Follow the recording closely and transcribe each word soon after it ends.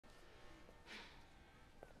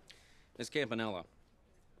Miss Campanella,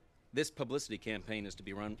 this publicity campaign is to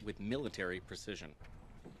be run with military precision.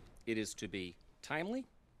 It is to be timely,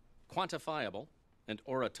 quantifiable, and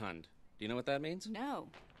orotund. Do you know what that means? No.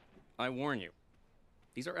 I warn you.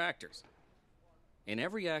 These are actors. In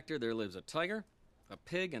every actor, there lives a tiger, a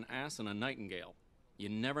pig, an ass, and a nightingale. You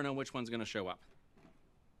never know which one's going to show up.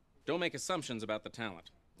 Don't make assumptions about the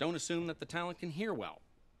talent. Don't assume that the talent can hear well.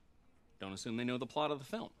 Don't assume they know the plot of the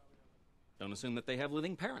film. Don't assume that they have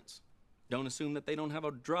living parents. Don't assume that they don't have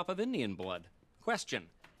a drop of Indian blood. Question: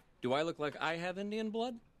 do I look like I have Indian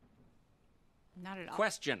blood? Not at all.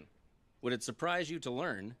 Question: would it surprise you to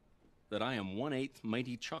learn that I am 1/8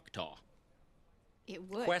 mighty Choctaw? It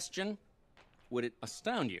would. Question: would it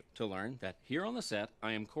astound you to learn that here on the set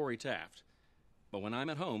I am Corey Taft, but when I'm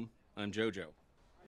at home, I'm JoJo?